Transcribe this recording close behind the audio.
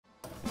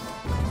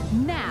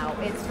Now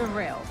it's for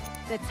real.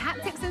 The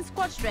tactics and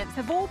squad strengths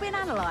have all been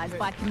analysed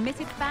by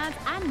committed fans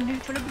and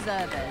neutral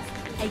observers.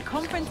 A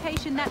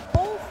confrontation that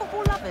all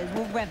football lovers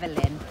will revel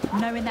in,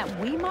 knowing that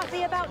we might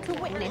be about to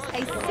witness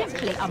a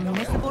simply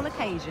unmissable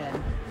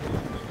occasion.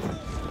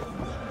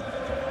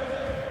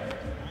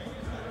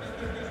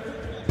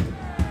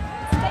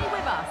 Stay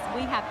with us.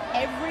 We have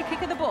every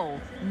kick of the ball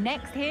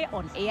next here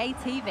on EA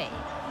TV.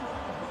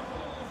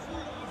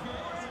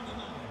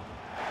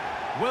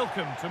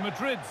 Welcome to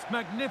Madrid's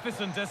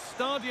magnificent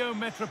Estadio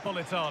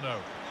Metropolitano.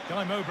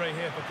 Guy Mowbray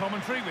here for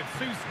commentary with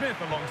Sue Smith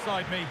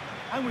alongside me.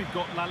 And we've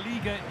got La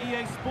Liga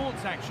EA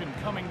Sports action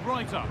coming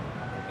right up.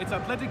 It's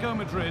Atletico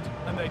Madrid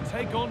and they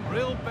take on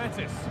Real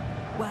Betis.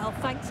 Well,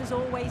 thanks as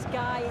always,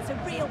 Guy. It's a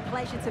real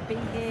pleasure to be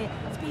here.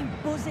 It's been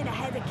buzzing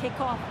ahead of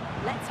kick-off.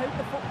 Let's hope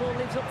the football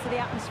lives up to the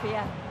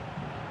atmosphere.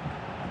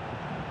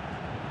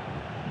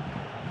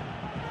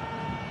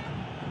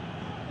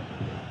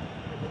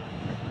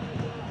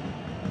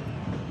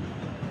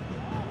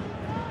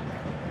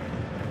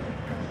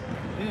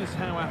 Here's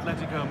how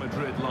Atletico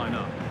Madrid line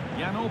up.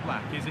 Jan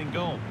Oblak is in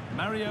goal.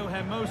 Mario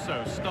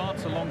Hermoso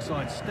starts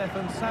alongside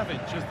Stefan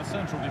Savic as the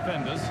central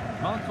defenders.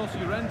 Marcos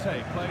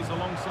Llorente plays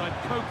alongside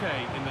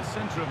Koke in the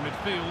centre of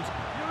midfield.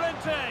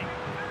 Llorente!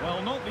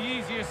 Well, not the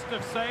easiest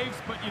of saves,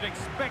 but you'd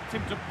expect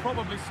him to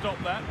probably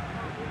stop that.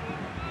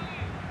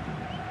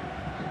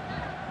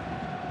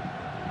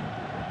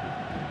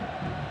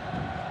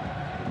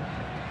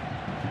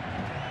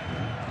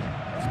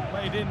 It's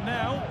played in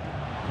now.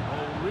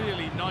 Oh,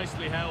 really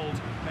nicely held.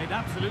 Made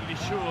absolutely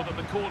sure that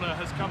the corner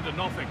has come to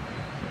nothing.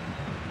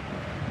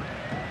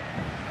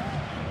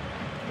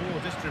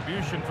 Poor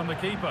distribution from the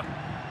keeper.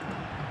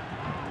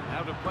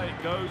 Out of play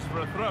it goes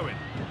for a throw-in.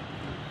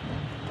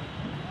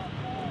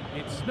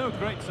 It's no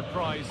great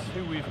surprise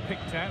who we've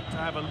picked out to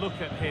have a look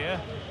at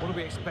here. What are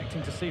we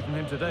expecting to see from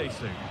him today,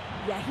 Sue?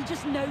 Yeah, he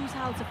just knows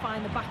how to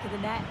find the back of the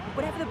net.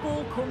 Whenever the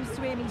ball comes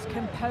to him, he's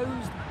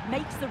composed,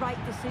 makes the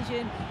right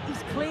decision.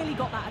 He's clearly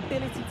got that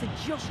ability to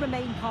just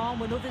remain calm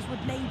when others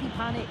would maybe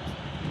panic.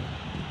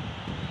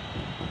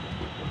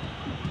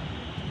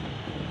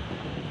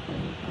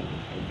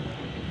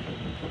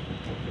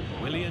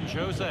 Willian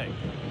Jose.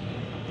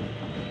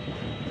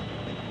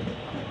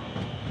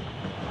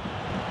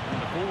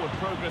 And the forward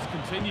progress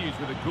continues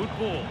with a good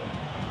ball.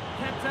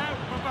 Kept out,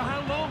 but for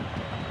how long?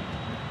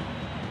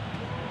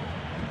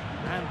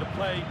 And the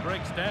play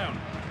breaks down.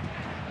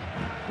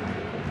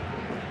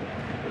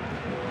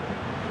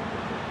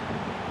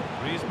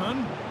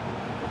 Griezmann.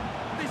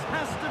 This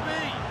has to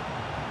be.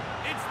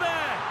 It's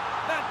there.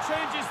 That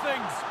changes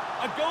things.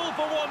 A goal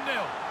for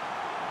 1-0.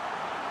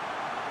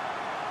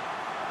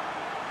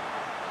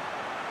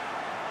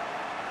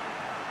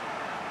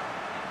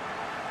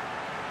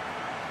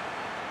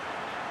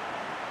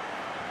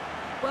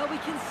 Well, we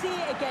can see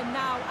it again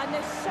now, and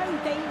they're so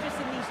dangerous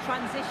in these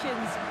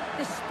transitions.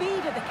 The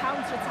speed of the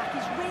counter-attack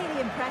is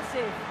really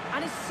impressive.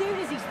 And as soon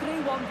as he's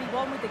through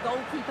 1v1 with the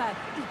goalkeeper,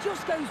 he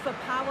just goes for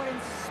power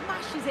and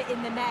smashes it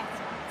in the net.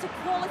 It's a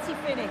quality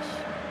finish.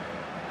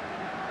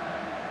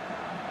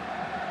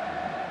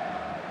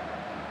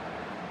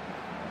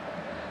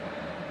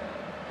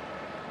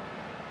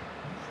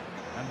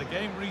 And the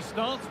game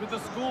restarts with the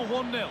score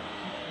 1-0.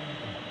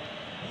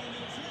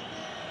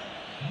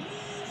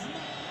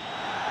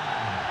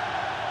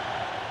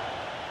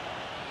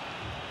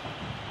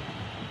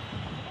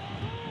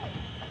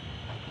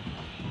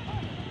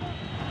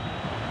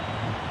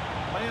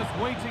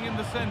 Waiting in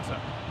the centre.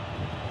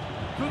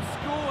 Good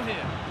score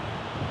here.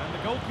 And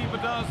the goalkeeper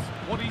does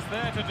what he's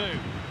there to do.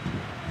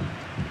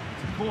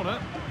 It's a corner.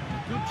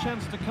 Good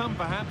chance to come,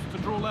 perhaps, to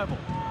draw level.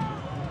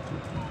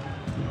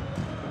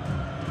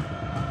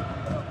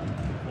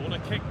 Corner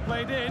kick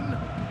played in.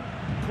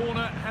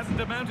 Corner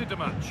hasn't amounted to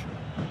much.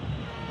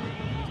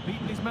 He's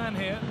beaten his man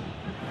here.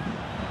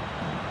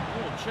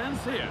 Oh,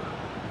 chance here.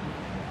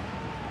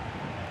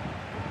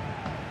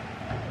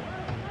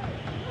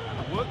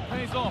 Work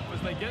pays off as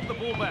they get the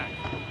ball back.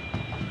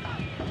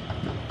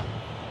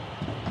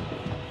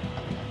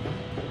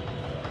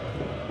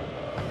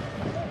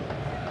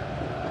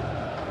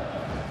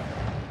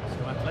 So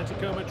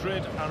Atletico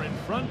Madrid are in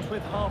front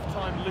with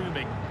half-time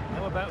looming.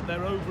 How about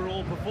their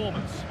overall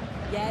performance?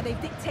 Yeah, they've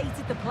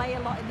dictated the play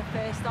a lot in the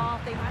first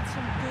half. They've had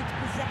some good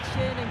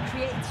possession and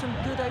created some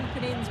good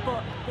openings,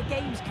 but the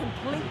game's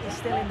completely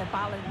still in the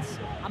balance.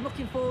 I'm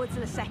looking forward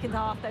to the second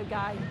half though,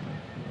 Guy.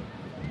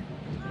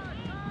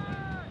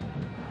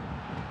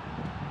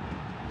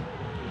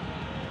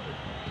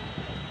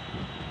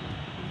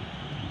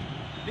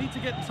 Need to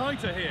get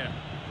tighter here.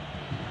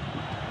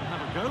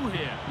 Have a go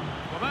here.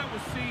 Well, that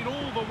was seen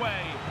all the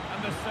way,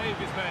 and the save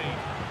is made.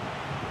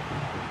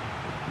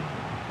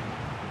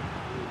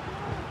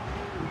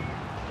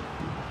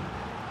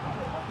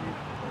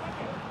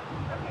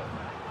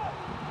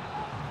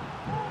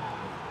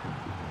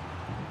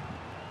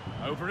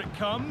 Over it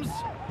comes.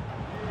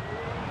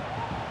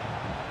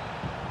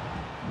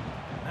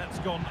 That's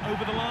gone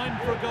over the line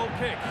for a goal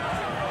kick.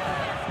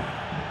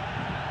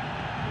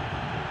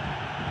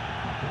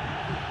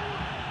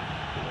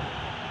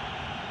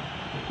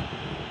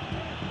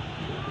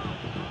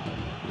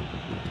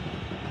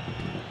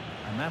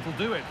 that'll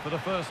do it for the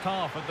first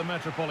half at the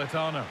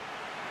Metropolitano.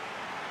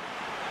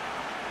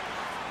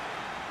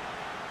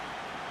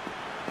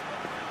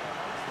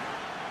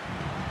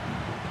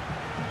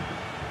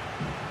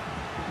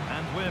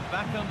 And we're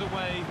back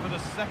underway for the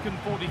second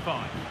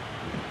 45.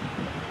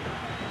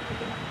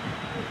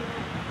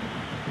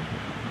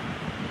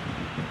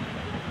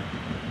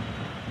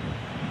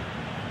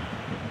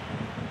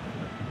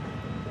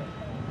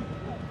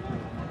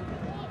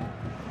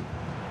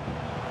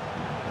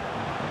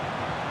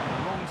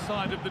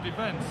 Side of the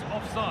defence,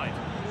 offside.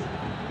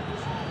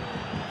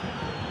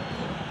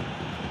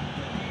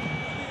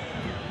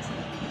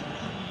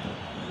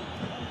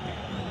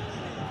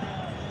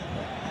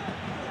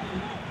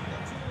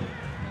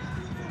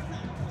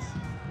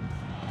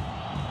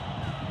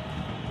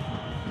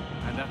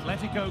 And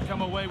Atletico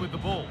come away with the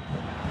ball.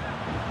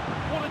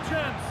 What a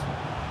chance!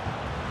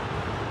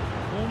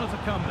 Corner to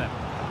come then.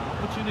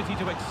 Opportunity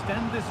to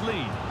extend this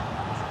lead.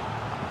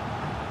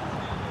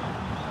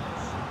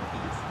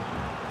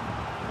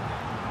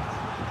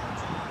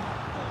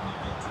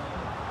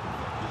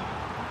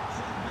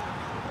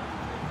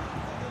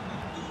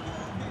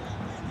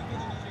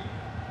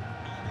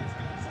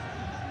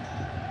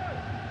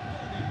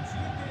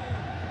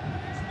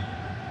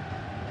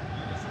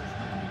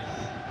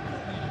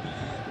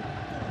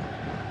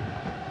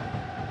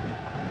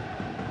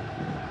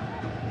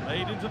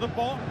 Played into the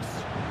box.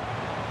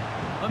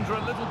 Under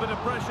a little bit of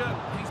pressure,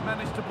 he's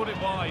managed to put it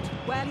wide.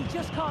 Well, he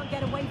just can't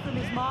get away from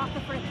his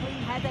marker for a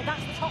clean header.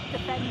 That's top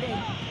defending.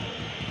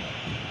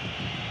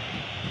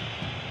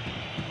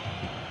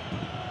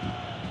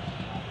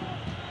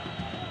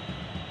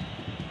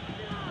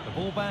 The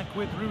ball back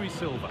with Rui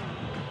Silva.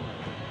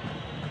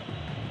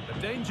 The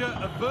danger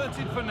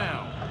averted for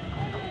now.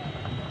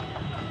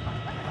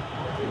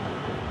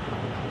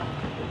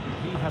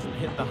 He hasn't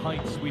hit the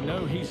heights we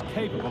know he's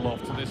capable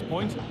of to this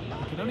point.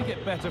 He can only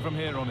get better from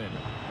here on in.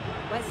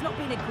 Well, it's not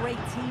been a great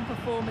team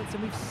performance,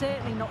 and we've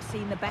certainly not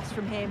seen the best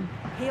from him.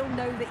 He'll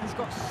know that he's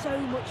got so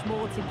much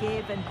more to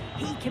give, and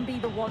he can be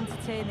the one to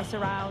turn this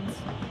around.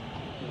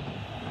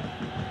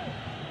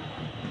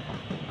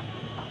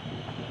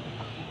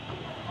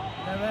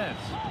 Perez.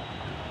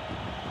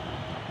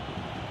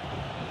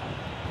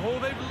 Oh,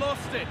 they've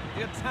lost it.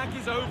 The attack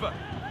is over.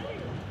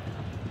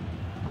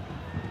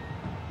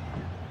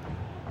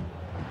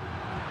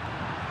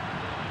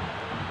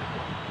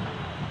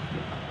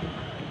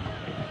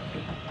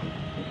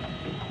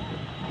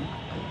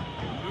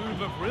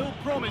 Of real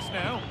promise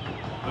now,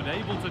 but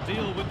able to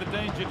deal with the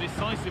danger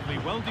decisively,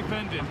 well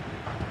defended.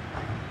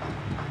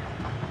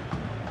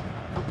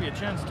 Could be a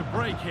chance to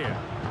break here.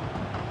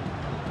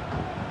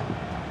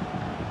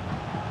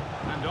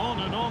 And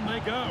on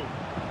they go.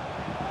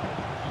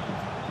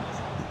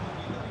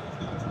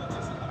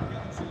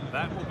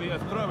 That will be a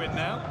throw-in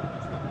now.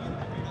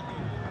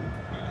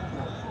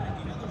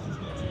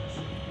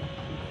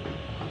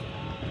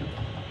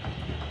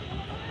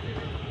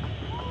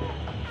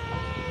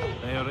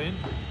 They are in.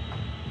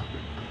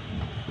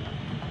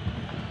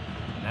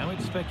 Now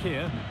it's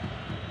Fekir.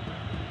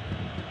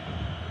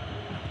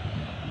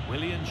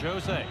 Willian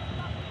Jose.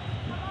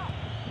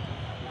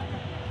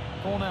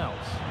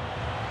 Fornals.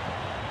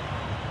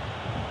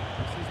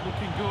 This is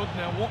looking good.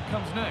 Now what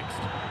comes next?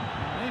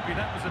 Maybe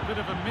that was a bit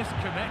of a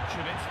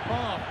misconnection. It's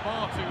far,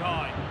 far too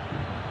high.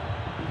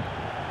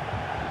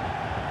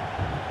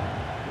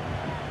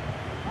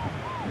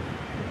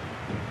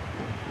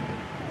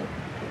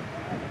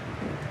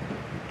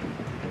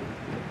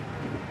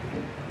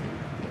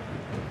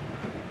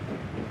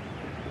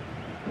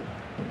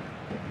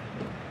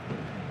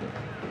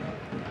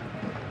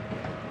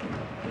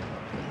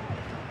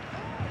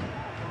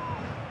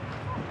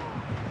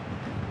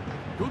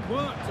 Good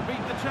work to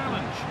beat the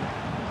challenge.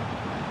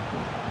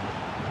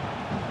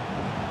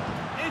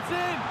 It's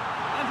in!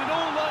 And in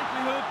all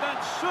likelihood, that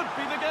should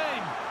be the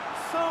game.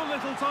 So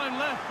little time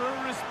left for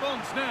a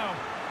response now.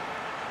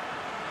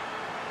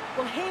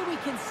 Well, here we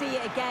can see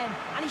it again,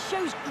 and he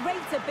shows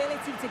great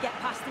ability to get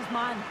past his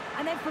man.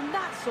 And then from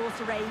that sort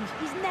of range,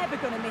 he's never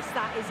going to miss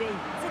that, is he?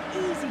 It's an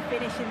easy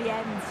finish in the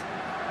end.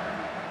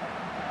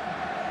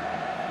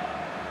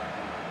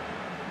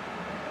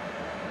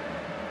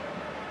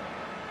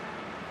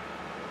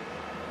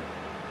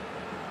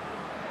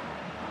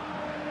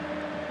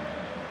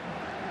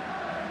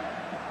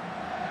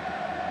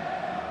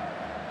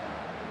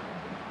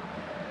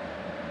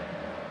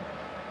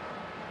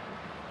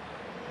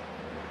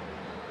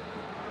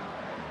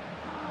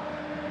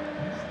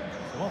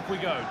 Off we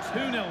go,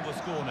 2-0 the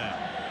score now.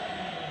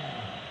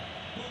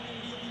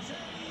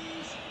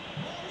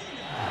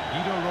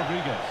 Guido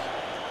Rodriguez.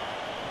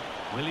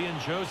 Willian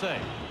Jose.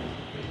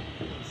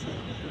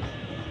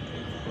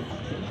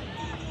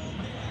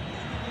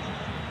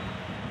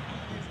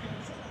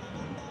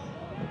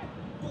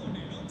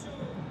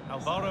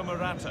 Alvaro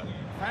Morata.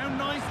 Found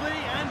nicely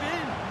and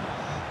in.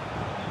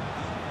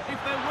 If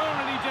there were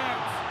any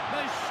doubts,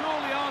 there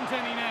surely aren't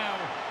any now.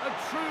 A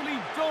truly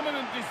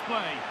dominant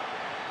display.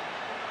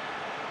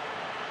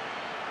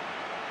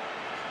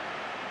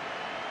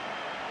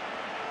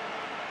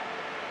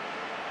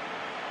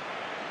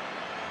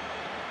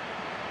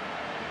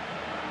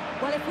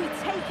 Well, if we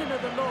take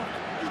another look,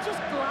 he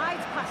just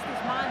glides past his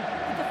man.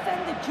 The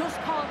defender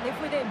just can't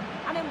live with him.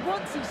 And then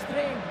once he's through,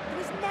 there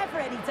was never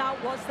any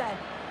doubt, was there?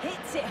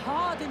 Hits it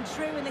hard and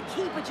true, and the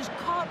keeper just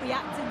can't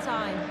react in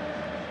time.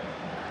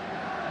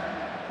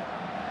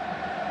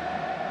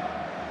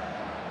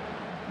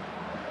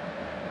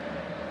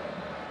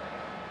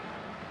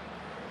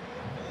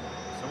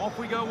 So off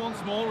we go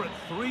once more at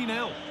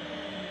 3-0.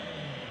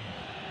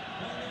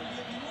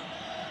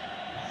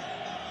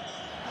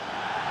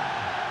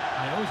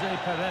 Jose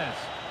Perez.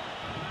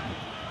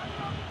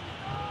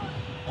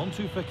 On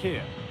to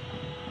Fekir.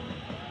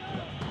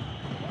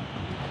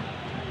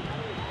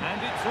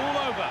 And it's all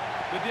over,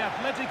 with the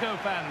Atletico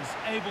fans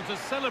able to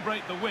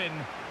celebrate the win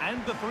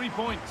and the 3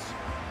 points.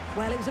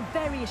 Well, it was a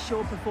very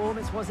assured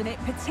performance, wasn't it?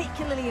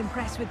 Particularly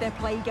impressed with their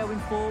play going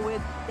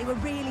forward. They were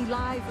really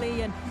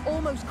lively and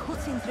almost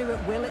cutting through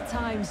at will at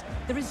times.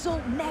 The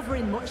result never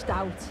in much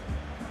doubt.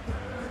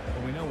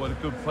 Well, we know what a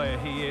good player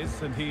he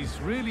is, and he's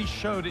really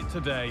showed it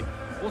today.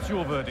 What's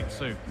your verdict,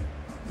 Sue?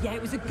 Yeah,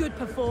 it was a good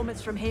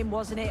performance from him,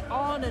 wasn't it?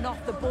 On and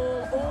off the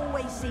ball,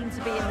 always seemed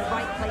to be in the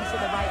right place at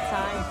the right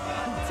time.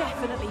 He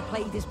definitely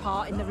played his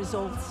part in the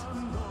results.